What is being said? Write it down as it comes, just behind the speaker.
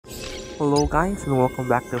Hello guys and welcome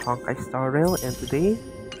back to Honkai Star Rail, and today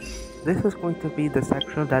this is going to be the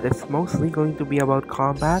section that is mostly going to be about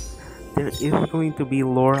combat. There is going to be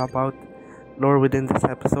lore within this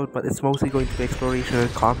episode, but it's mostly going to be exploration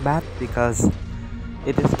and combat because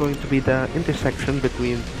it is going to be the intersection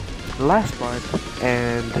between the last part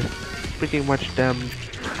and pretty much the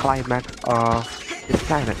climax of this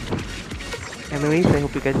planet. Anyways, I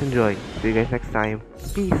hope you guys enjoy. See you guys next time.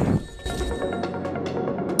 Peace!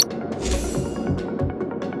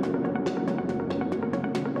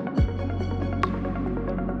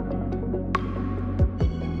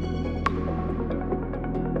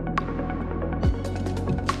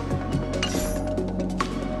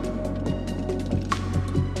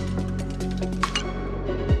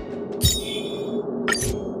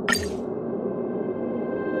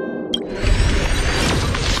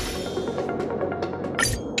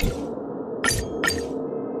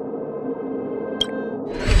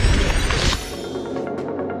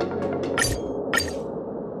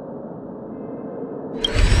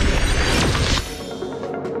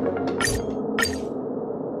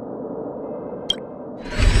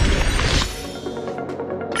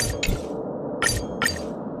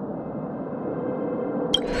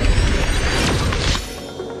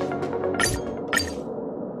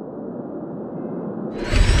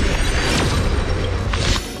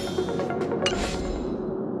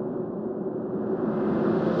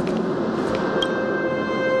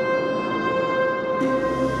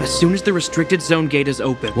 As soon as the restricted zone gate is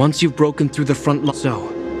open, once you've broken through the front line. So,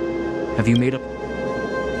 have you made up?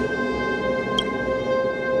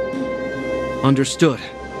 Understood.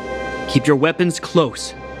 Keep your weapons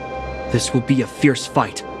close. This will be a fierce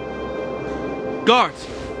fight. Guards,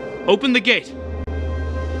 open the gate.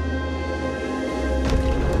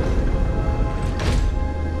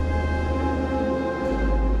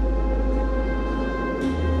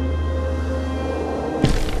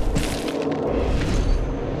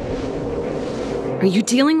 Are you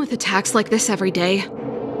dealing with attacks like this every day?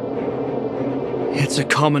 It's a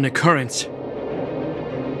common occurrence.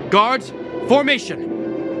 Guards, formation!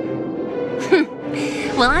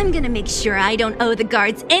 Well, I'm gonna make sure I don't owe the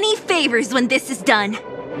guards any favors when this is done.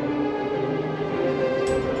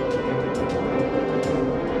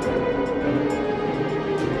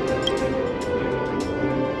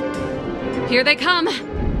 Here they come!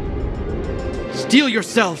 Steel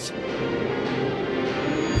yourselves!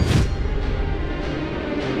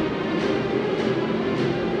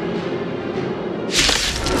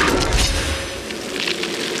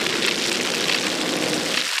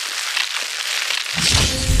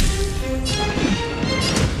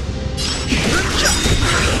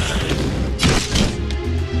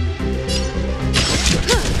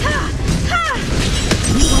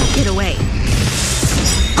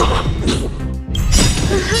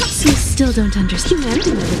 Still don't understand.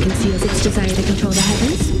 Humanity never conceals its desire to control the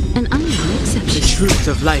heavens, and I'm no exception. The truth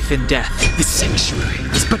of life and death. This sanctuary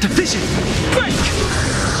is but a vision. Break!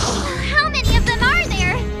 How many of them are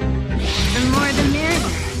there? The more the merrier.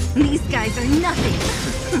 These guys are nothing.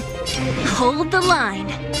 Hold the line.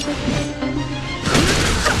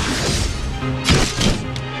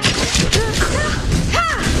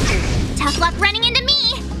 Tough luck running into me.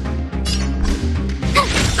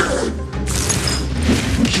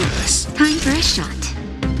 Time for a shot.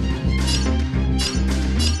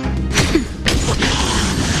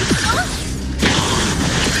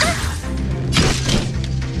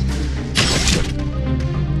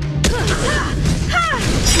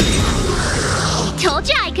 Told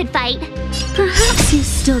you I could fight. Perhaps you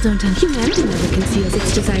still don't understand. Humanity never conceals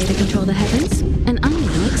its desire to control the heavens, and I'm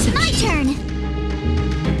no exception. My turn.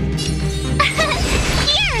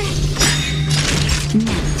 Here.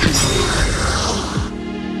 Now time.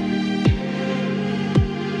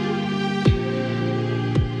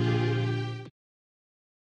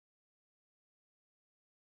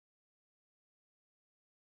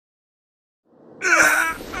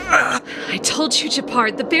 I told you,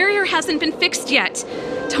 Japard, the barrier hasn't been fixed yet.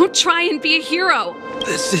 Don't try and be a hero.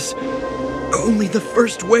 This is only the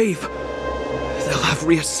first wave. They'll have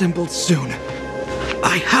reassembled soon.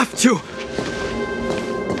 I have to!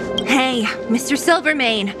 Hey, Mr.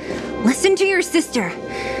 Silvermane, listen to your sister.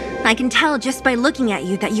 I can tell just by looking at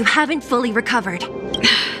you that you haven't fully recovered.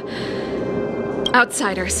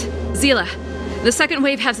 Outsiders. Zila, the second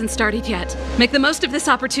wave hasn't started yet. Make the most of this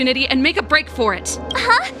opportunity and make a break for it.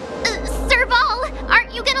 Huh? Serval,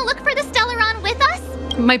 aren't you gonna look for the Stellaron with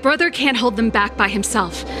us? My brother can't hold them back by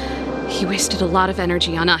himself. He wasted a lot of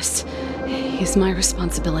energy on us. He's my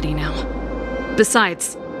responsibility now.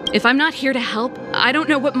 Besides, if I'm not here to help, I don't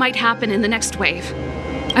know what might happen in the next wave.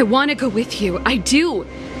 I want to go with you. I do.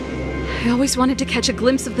 I always wanted to catch a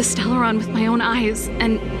glimpse of the Stellaron with my own eyes,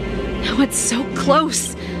 and now it's so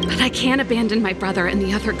close. But I can't abandon my brother and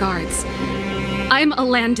the other guards. I'm a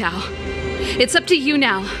Landau. It's up to you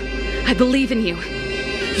now. I believe in you.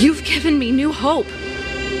 You've given me new hope.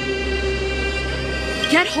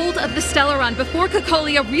 Get hold of the Stellaron before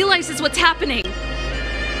Cocolia realizes what's happening.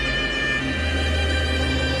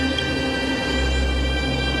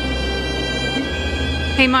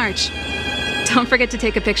 Hey, March. Don't forget to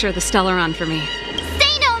take a picture of the Stellaron for me.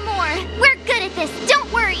 Say no more! We're good at this, don't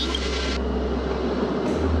worry!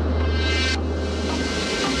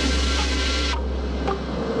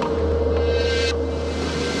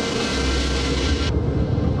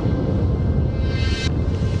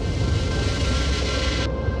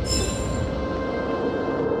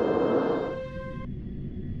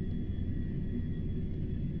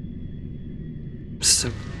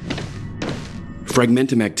 So,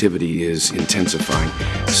 fragmentum activity is intensifying.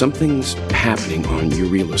 Something's happening on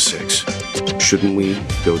Urela 6. Shouldn't we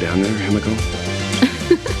go down there, Himiko?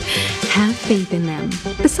 Have faith in them.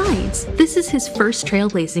 Besides, this is his first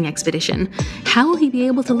trailblazing expedition. How will he be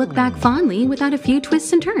able to look back fondly without a few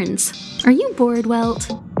twists and turns? Are you bored,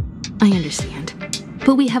 Welt? I understand.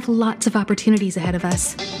 But we have lots of opportunities ahead of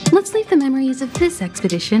us. Let's leave the memories of this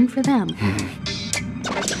expedition for them.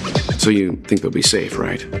 So you think they'll be safe,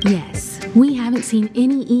 right? Yes. We haven't seen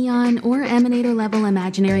any Eon or Emanator level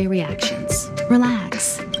imaginary reactions.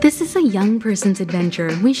 Relax. This is a young person's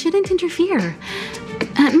adventure. We shouldn't interfere.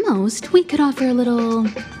 At most, we could offer a little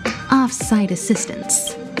off-site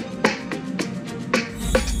assistance.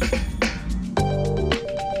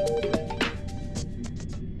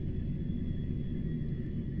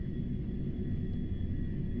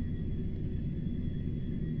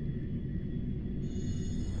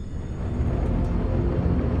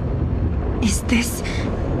 Is this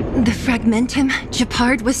the fragmentum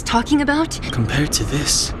Gepard was talking about? Compared to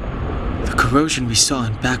this, the corrosion we saw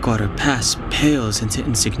in Backwater Pass pales into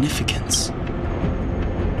insignificance.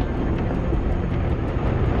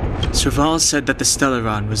 Serval said that the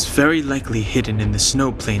Stellaron was very likely hidden in the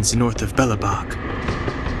snow plains north of Belobog.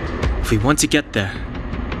 If we want to get there,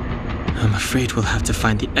 I'm afraid we'll have to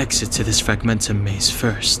find the exit to this fragmentum maze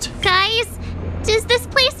first. Guys, does this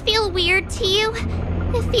place feel weird to you?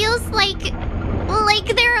 It feels like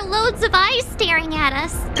there are loads of eyes staring at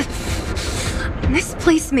us. This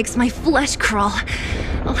place makes my flesh crawl.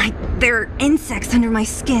 Like there are insects under my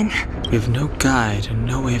skin. We have no guide and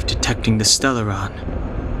no way of detecting the Stellaron.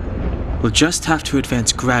 We'll just have to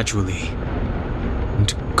advance gradually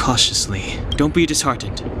and cautiously. Don't be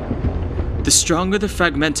disheartened. The stronger the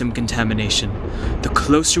fragmentum contamination, the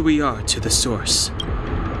closer we are to the source.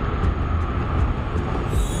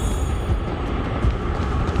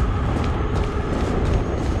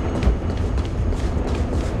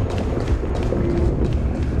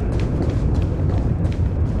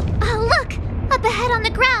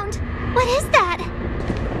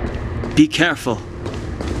 Be careful.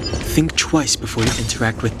 Think twice before you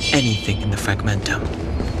interact with anything in the fragmentum.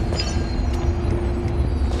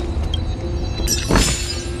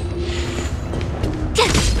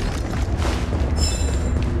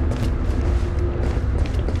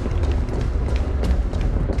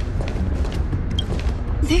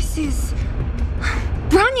 This is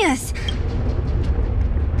Bronya's.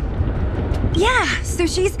 Yeah, so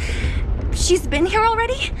she's been here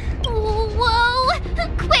already? Whoa!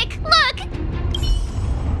 Quick, look!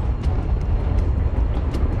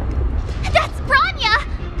 That's Bronya!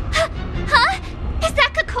 Huh? Is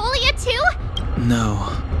that Cocolia too? No,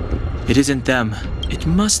 it isn't them. It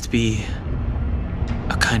must be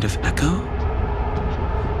a kind of echo?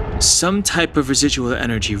 Some type of residual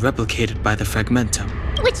energy replicated by the fragmentum.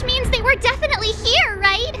 Which means they were definitely here,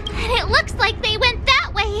 right? And it looks like they went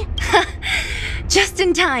that way. Just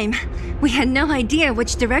in time. We had no idea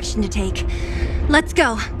which direction to take. Let's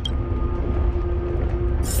go.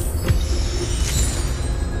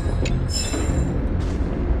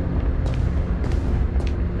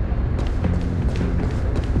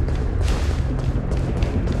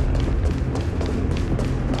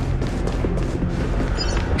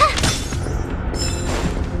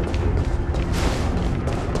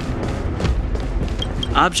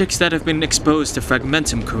 Objects that have been exposed to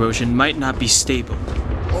fragmentum corrosion might not be stable.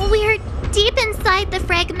 We're deep inside the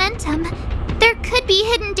fragmentum. There could be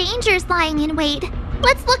hidden dangers lying in wait.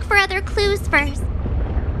 Let's look for other clues first.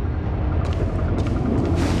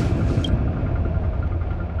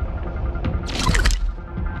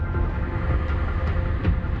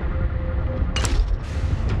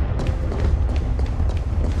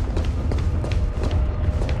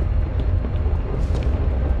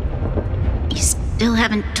 You still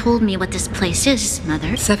haven't told me what this place is,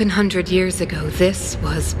 Mother. 700 years ago, this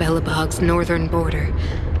was Belobog's northern border,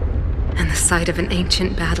 and the site of an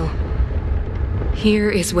ancient battle. Here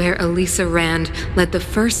is where Elisa Rand led the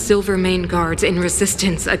first Silvermane Guards in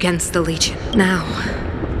resistance against the Legion. Now,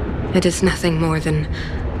 it is nothing more than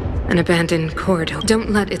an abandoned corridor. Don't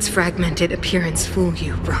let its fragmented appearance fool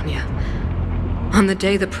you, Bronya. On the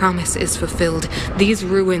day the promise is fulfilled, these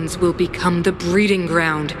ruins will become the breeding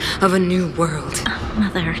ground of a new world.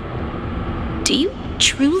 Mother, do you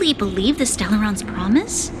truly believe the Stellaron's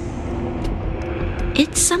promise?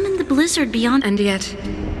 It summoned the blizzard beyond... And yet,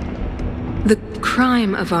 the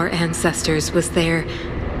crime of our ancestors was their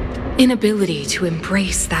inability to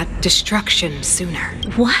embrace that destruction sooner.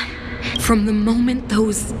 What? From the moment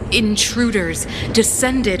those intruders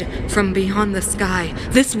descended from beyond the sky,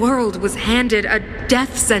 this world was handed a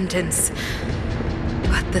death sentence.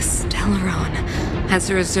 But the Stellaron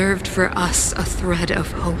has reserved for us a thread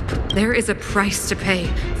of hope. There is a price to pay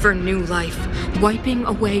for new life, wiping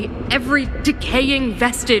away every decaying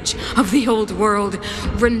vestige of the old world,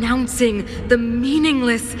 renouncing the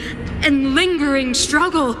meaningless and lingering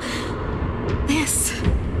struggle. This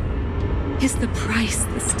is the price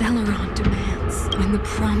the Stellaron demands. When the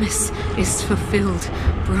promise is fulfilled,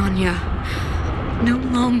 Bronya, no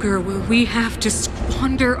longer will we have to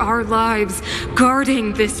squander our lives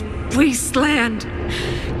guarding this wasteland.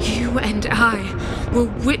 You and I will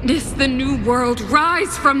witness the new world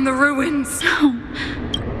rise from the ruins. No.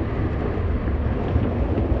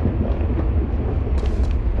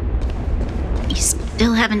 You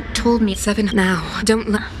still haven't told me... 7 now. Don't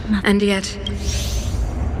let... And yet,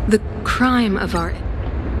 the crime of our...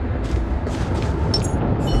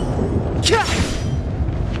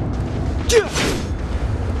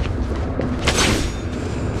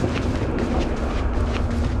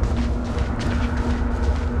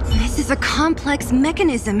 This is a complex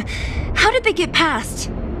mechanism. How did they get past?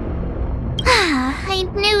 I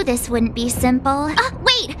knew this wouldn't be simple.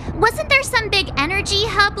 Wait! Wasn't there some big energy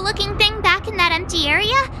hub-looking thing back in that empty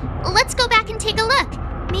area? Let's go back and take a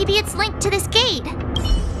look. Maybe it's linked to this gate.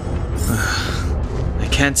 I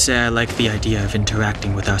can't say I like the idea of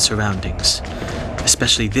interacting with our surroundings,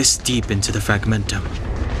 especially this deep into the fragmentum.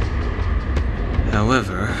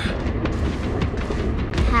 However...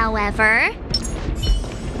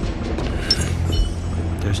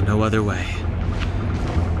 There's no other way.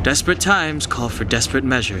 Desperate times call for desperate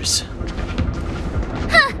measures.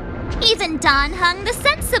 Even Dan Heng the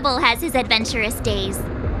Sensible has his adventurous days.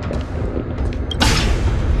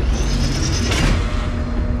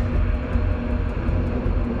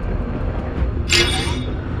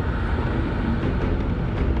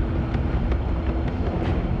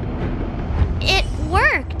 It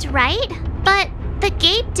worked, right? But the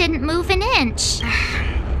gate didn't move an inch.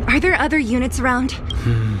 Are there other units around?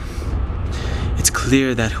 It's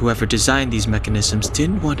clear that whoever designed these mechanisms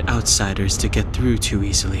didn't want outsiders to get through too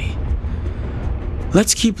easily.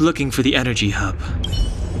 Let's keep looking for the energy hub.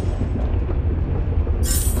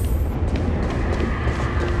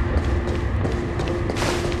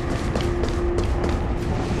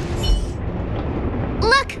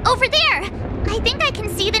 Look, over there! I think I can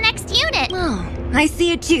see the next unit. Oh, I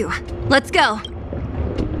see it too. Let's go.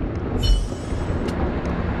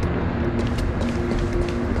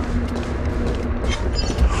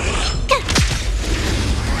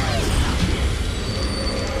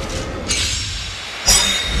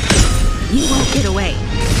 You won't get away.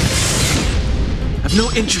 I've no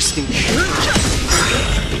interest in...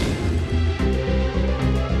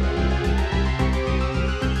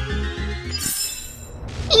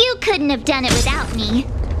 You couldn't have done it without me.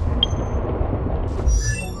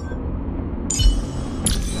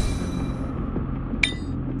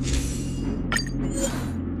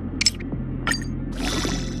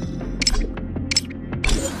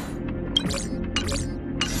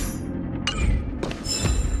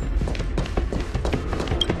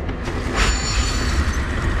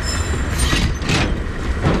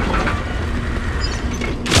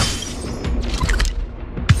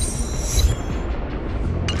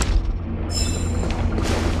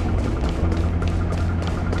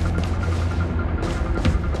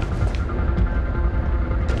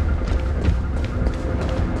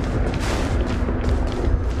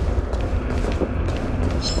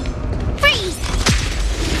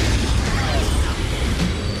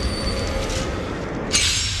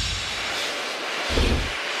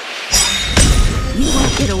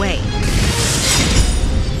 Get away.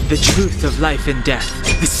 The truth of life and death.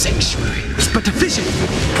 The sanctuary is but a vision.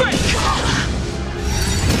 Break!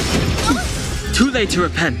 Too late to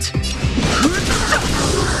repent.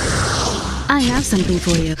 I have something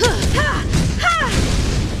for you.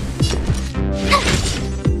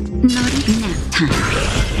 Naughty nap time.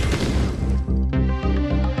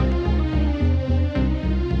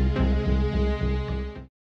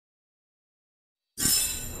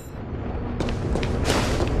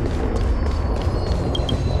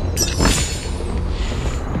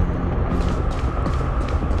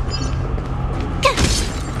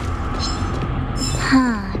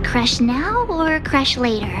 Crush now or crush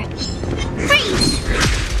later? Freeze!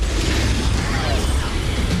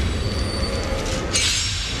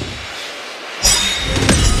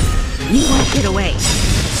 You won't get away.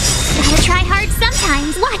 Gotta try hard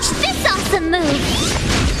sometimes. Watch this awesome move!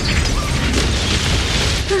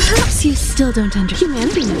 Perhaps you still don't understand.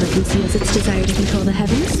 Humanity never conceals its desire to control the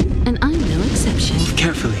heavens, and I'm no exception.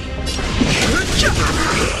 Carefully.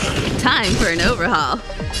 Time for an overhaul.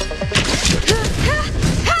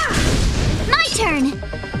 My turn!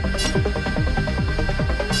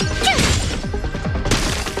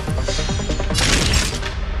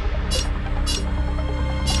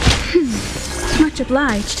 Much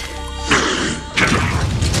obliged.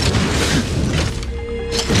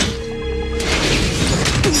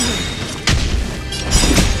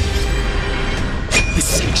 The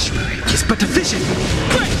sanctuary is but a vision.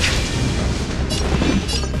 Break!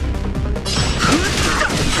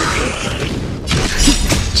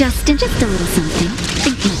 Just a little something.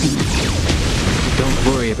 Think nothing of it. Don't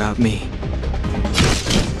worry about me.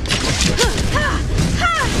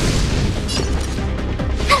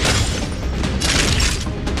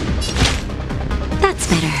 That's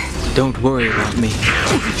better. Don't worry about me.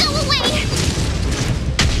 Go away!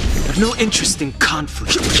 I've no interest in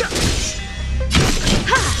conflict.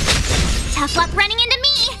 Tough luck running into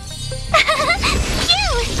me!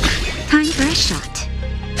 You! Time for a shot.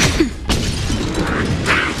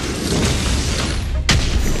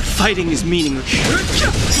 Fighting is meaningless.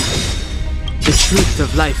 The truth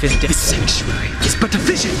of life and death. The sanctuary is but a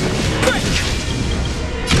vision. Break!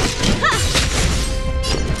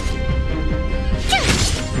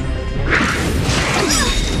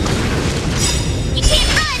 You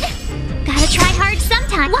can't run! Gotta try hard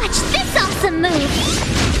sometime. Watch this awesome move!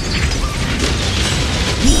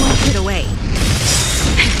 You won't get away.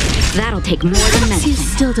 That'll take more than Perhaps you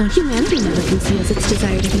medicine. still don't. Humanity never conceals its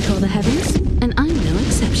desire to control the heavens, and I'm no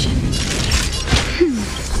exception.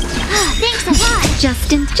 Thanks a lot!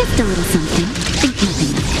 Just a little something. Think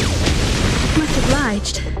nothing of it. Much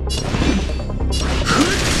obliged.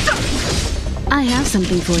 I have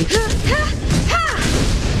something for you.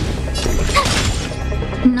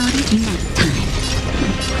 Naughty nap time.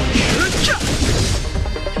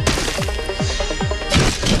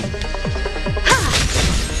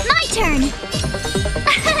 My turn!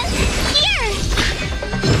 Here!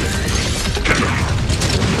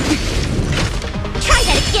 Try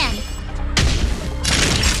that again!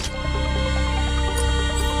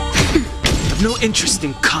 I've no interest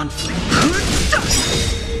in conflict.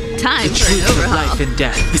 Time The for an truth of overhaul. life and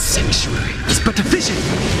death. The sanctuary is but a vision.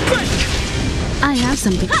 Break! I have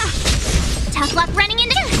something. Tough luck running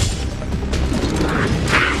into...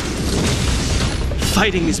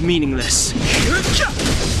 Fighting is meaningless.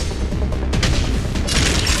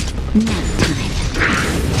 Nap time.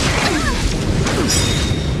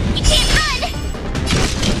 You can't run!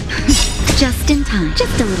 Just in time.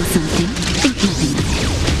 Just a little something. Think nothing of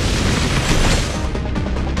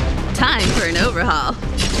it. Time for an overhaul.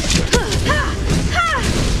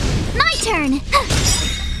 My turn!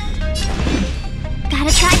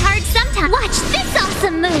 Gotta try hard sometime. Watch this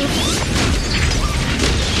awesome move!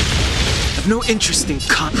 I've no interest in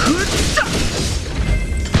conflict.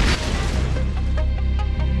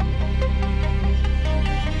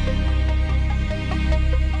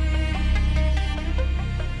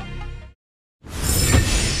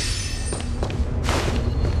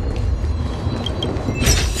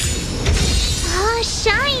 Oh,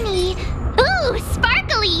 shiny! Ooh,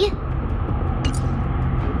 sparkly!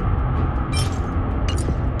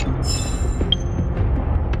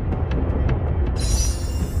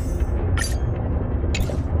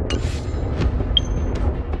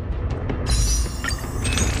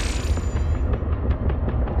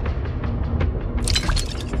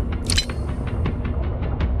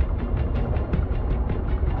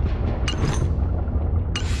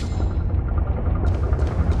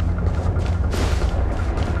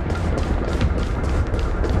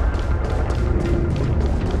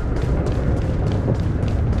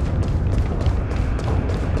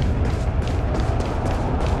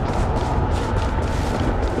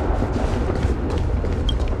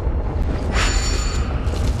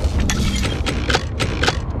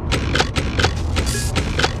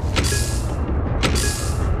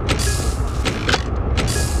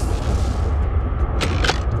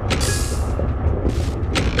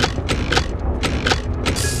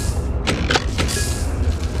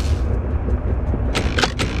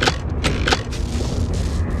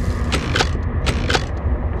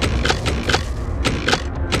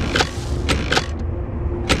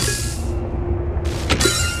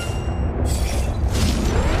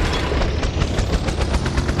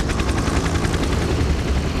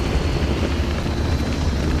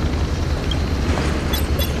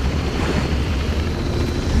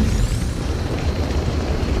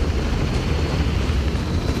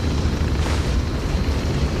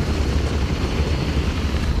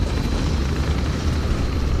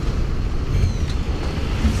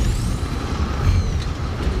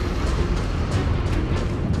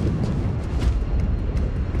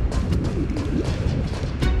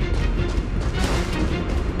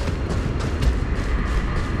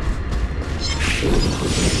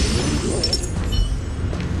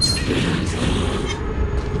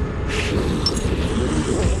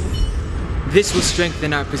 This will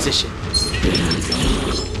strengthen our position.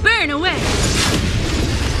 Burn away!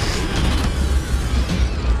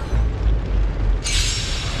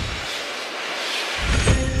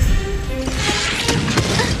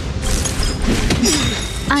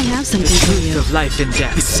 I have something for you. Of life and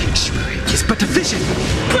death. The sanctuary is but a vision.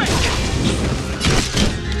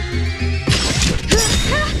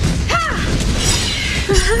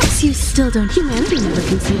 Perhaps you still don't. Humanity never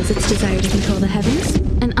conceals its desire to control the heavens,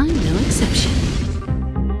 and I'm no exception.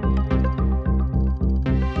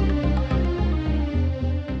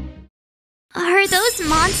 Are those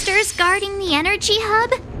monsters guarding the energy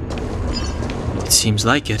hub? It seems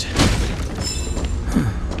like it.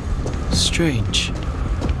 Strange.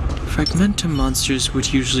 Fragmentum monsters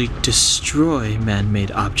would usually destroy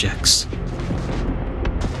man-made objects.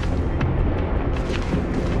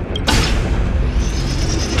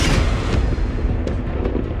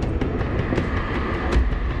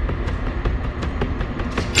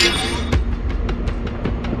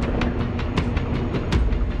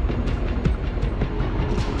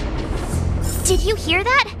 Did you hear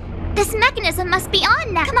that? This mechanism must be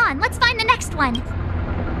on now. Come on, let's find the next one.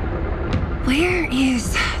 Where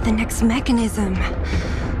is the next mechanism?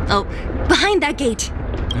 Oh, behind that gate.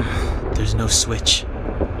 There's no switch.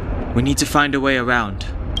 We need to find a way around.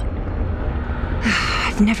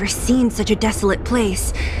 I've never seen such a desolate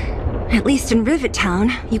place. At least in Rivet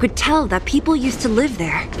Town, you could tell that people used to live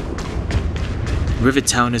there. Rivet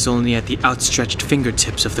Town is only at the outstretched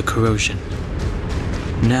fingertips of the corrosion.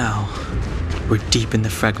 Now, we're deep in the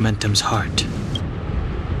Fragmentum's heart.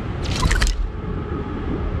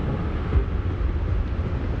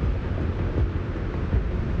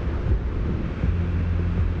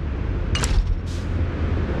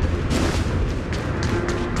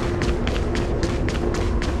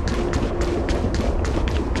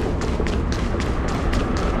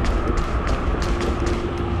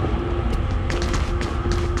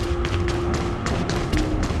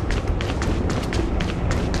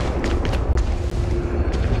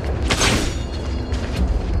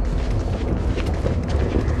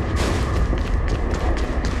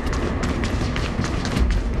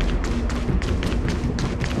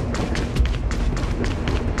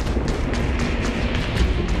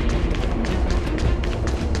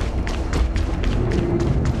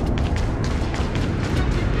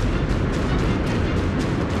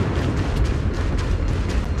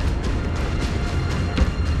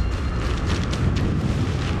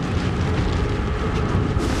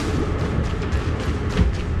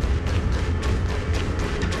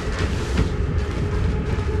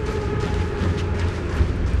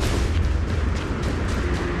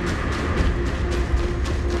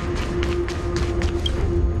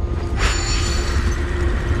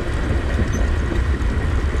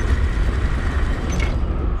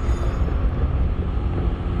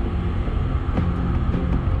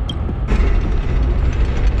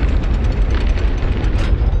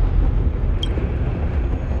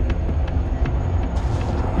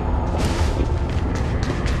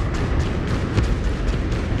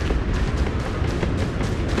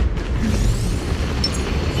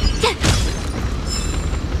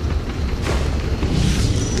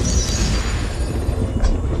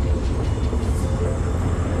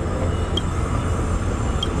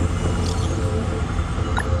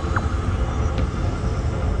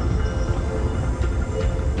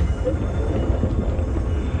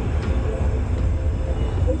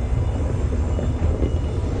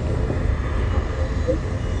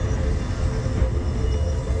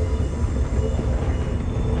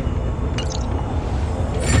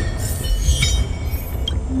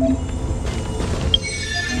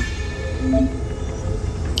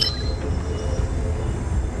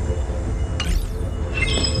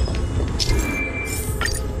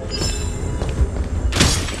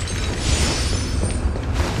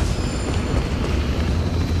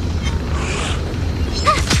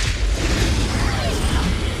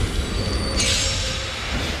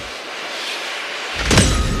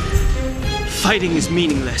 Fighting is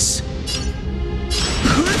meaningless.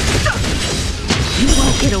 You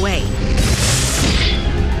won't get away.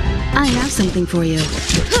 I have something for you.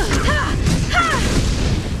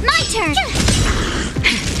 My turn!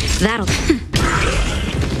 That'll...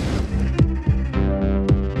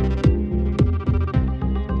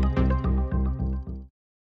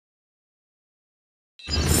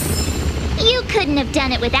 You couldn't have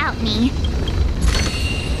done it without me.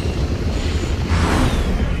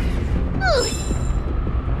 Ooh.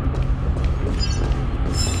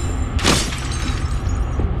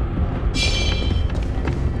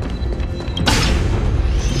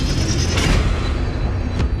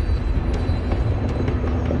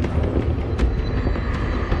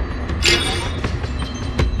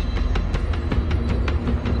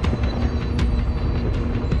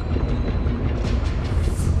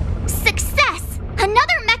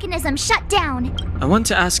 mechanism shut down. I want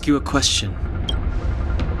to ask you a question.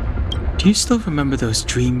 Do you still remember those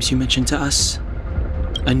dreams you mentioned to us?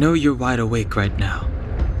 I know you're wide awake right now,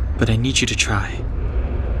 but I need you to try.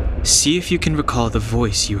 See if you can recall the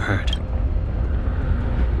voice you heard.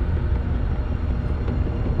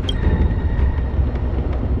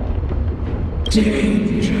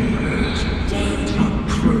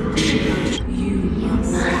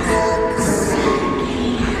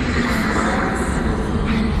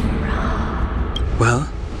 Well?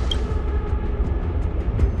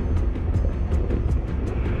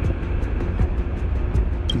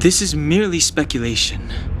 This is merely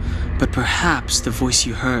speculation, but perhaps the voice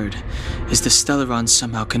you heard is the Stellaron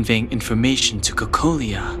somehow conveying information to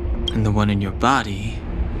Cocolia, and the one in your body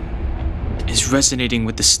is resonating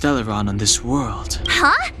with the Stellaron on this world.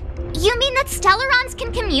 Huh? You mean that Stellarons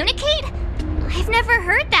can communicate? I've never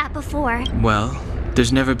heard that before. Well,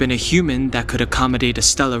 there's never been a human that could accommodate a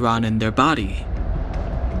Stellaron in their body.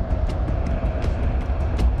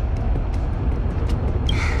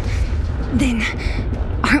 Then,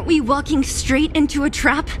 aren't we walking straight into a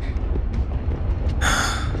trap?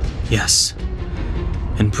 Yes.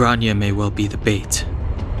 And Branya may well be the bait.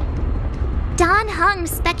 Don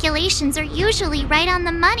Hung's speculations are usually right on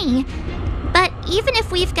the money. But even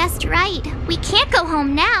if we've guessed right, we can't go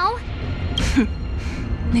home now.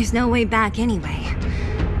 There's no way back anyway.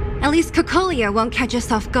 At least Cocolia won't catch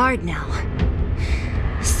us off guard now.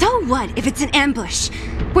 So what if it's an ambush?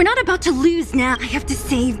 We're not about to lose now. I have to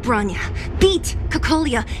save Branya, beat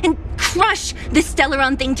Cocolia, and crush this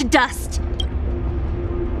Stellaron thing to dust.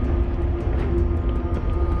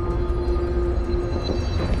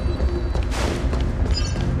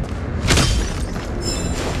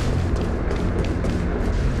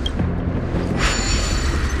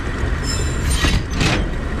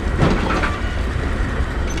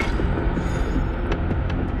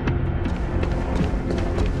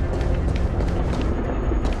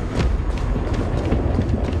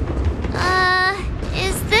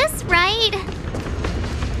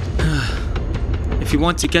 If you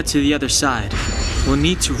want to get to the other side, we'll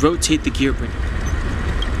need to rotate the gear brick.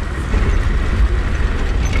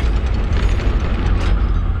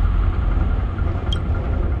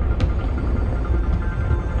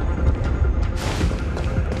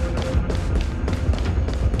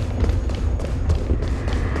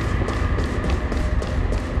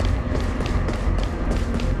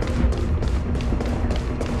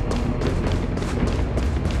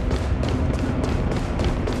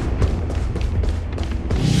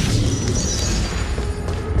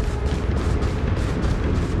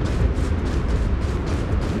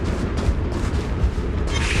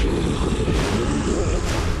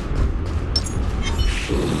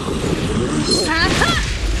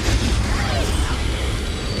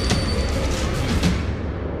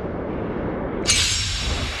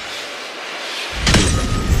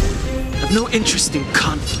 No interest in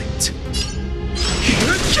conflict.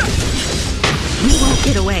 You won't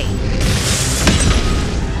get away.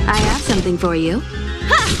 I have something for you.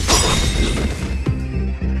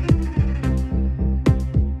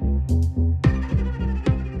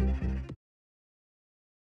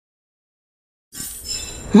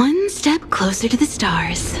 One step closer to the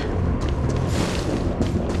stars.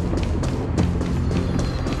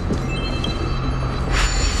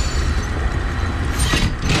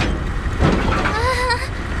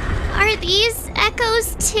 Are these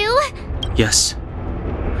echoes too? Yes.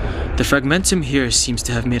 The fragmentum here seems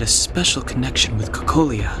to have made a special connection with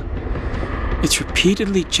Cocolia. It's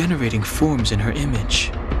repeatedly generating forms in her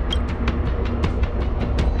image.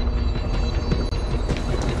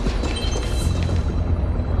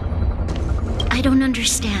 I don't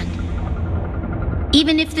understand.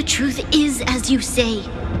 Even if the truth is as you say,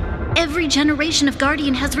 every generation of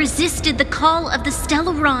Guardian has resisted the call of the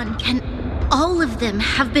Stellaron, and all of them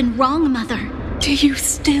have been wrong, Mother. Do you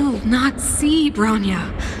still not see,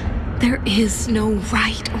 Branya? There is no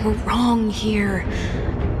right or wrong here.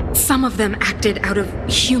 Some of them acted out of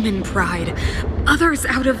human pride, others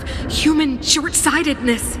out of human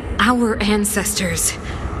short-sightedness. Our ancestors,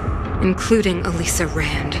 including Elisa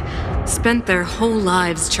Rand, spent their whole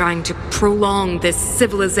lives trying to prolong this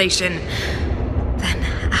civilization. Then,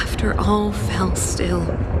 after all fell still,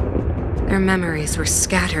 their memories were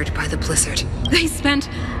scattered by the blizzard. They spent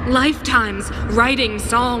lifetimes writing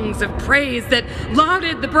songs of praise that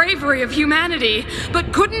lauded the bravery of humanity,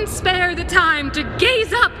 but couldn't spare the time to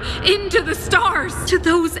gaze up into the stars. To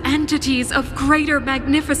those entities of greater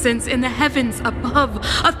magnificence in the heavens above,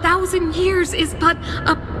 1,000 years is but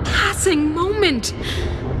a passing moment.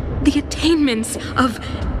 The attainments of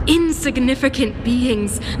insignificant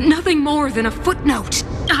beings, nothing more than a footnote.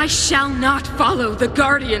 I shall not follow the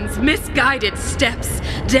Guardian's misguided steps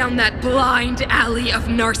down that blind alley of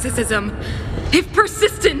narcissism. If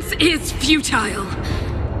persistence is futile,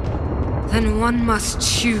 then one must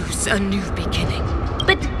choose a new beginning.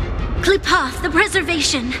 But Klipoth, the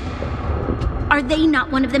Preservation, are they not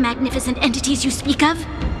one of the magnificent entities you speak of?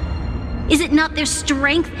 Is it not their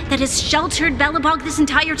strength that has sheltered Belobog this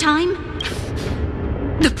entire time?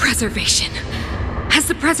 The Preservation. Has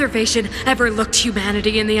the Preservation ever looked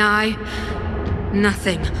humanity in the eye?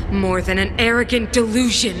 Nothing more than an arrogant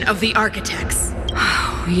delusion of the architects.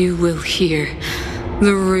 You will hear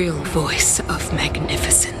the real voice of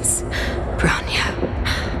magnificence, Bronya.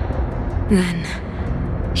 Then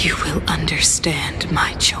you will understand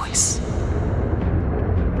my choice.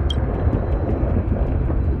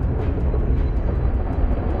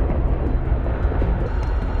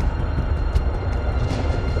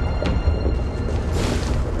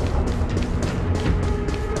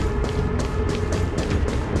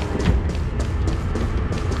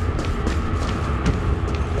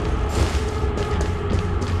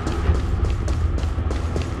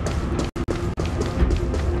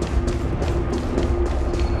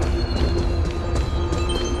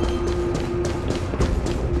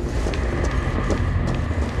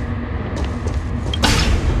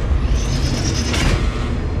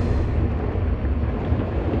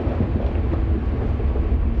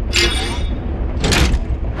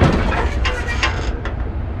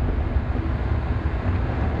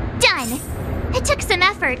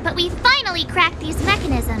 But we finally cracked these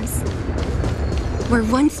mechanisms. We're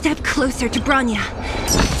one step closer to Bronya.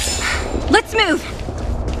 Let's move!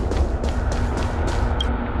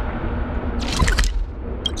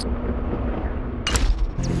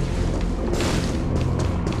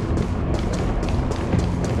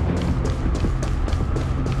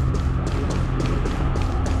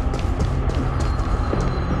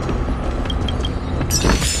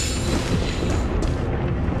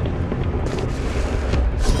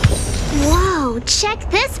 Check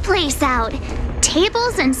this place out.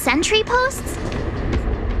 Tables and sentry posts?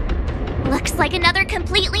 Looks like another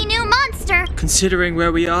completely new monster. Considering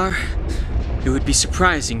where we are, it would be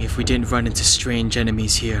surprising if we didn't run into strange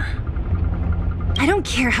enemies here. I don't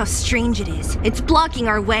care how strange it is. It's blocking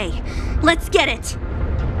our way. Let's get it!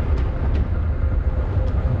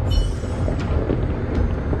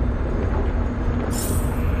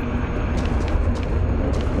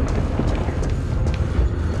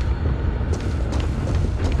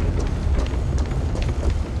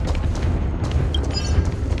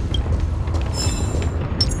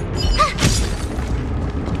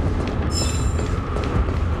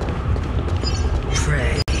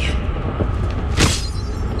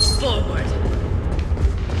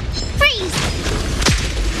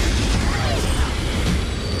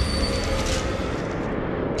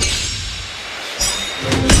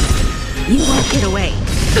 You won't get away.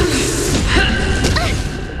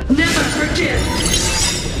 Never forgive!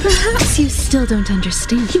 Perhaps you still don't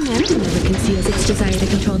understand. Humanity never conceals its desire to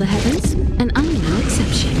control the heavens, and I'm no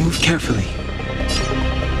exception. Move carefully.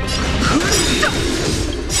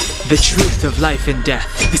 The truth of life and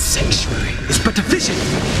death. This sanctuary is but a vision.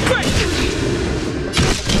 Break!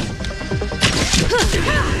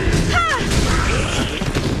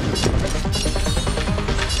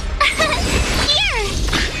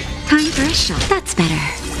 Time for a shot. That's better.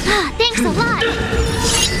 Thanks a lot.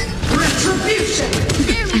 Retribution!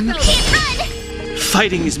 There we go. Can't run.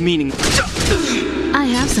 Fighting is meaningless. I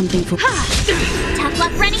have something for... Tough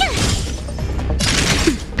luck running.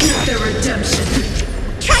 Get the redemption!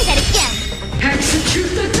 Try that again. Hex and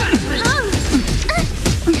truth attachment!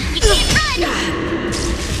 You can't run.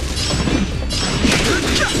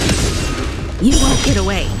 You won't get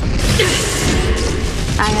away.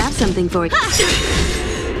 I have something for you.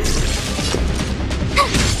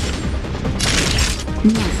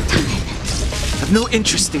 Now time. I've no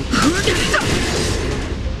interest in... I've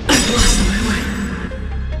lost my way.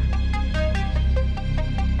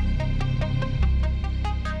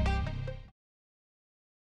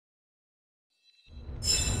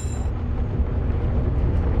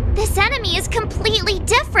 This enemy is completely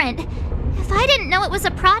different. If I didn't know it was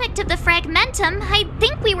a product of the Fragmentum, I'd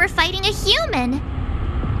think we were fighting a human.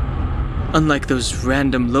 Unlike those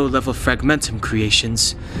random low-level Fragmentum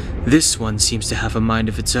creations, this one seems to have a mind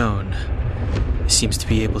of its own. It seems to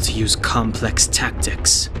be able to use complex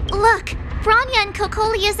tactics. Look, Bronya and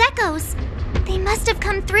Kokolia's echoes. They must have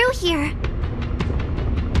come through here.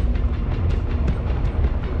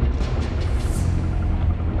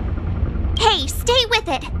 Hey, stay with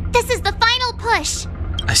it. This is the final push.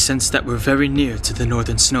 I sense that we're very near to the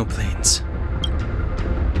northern snow plains.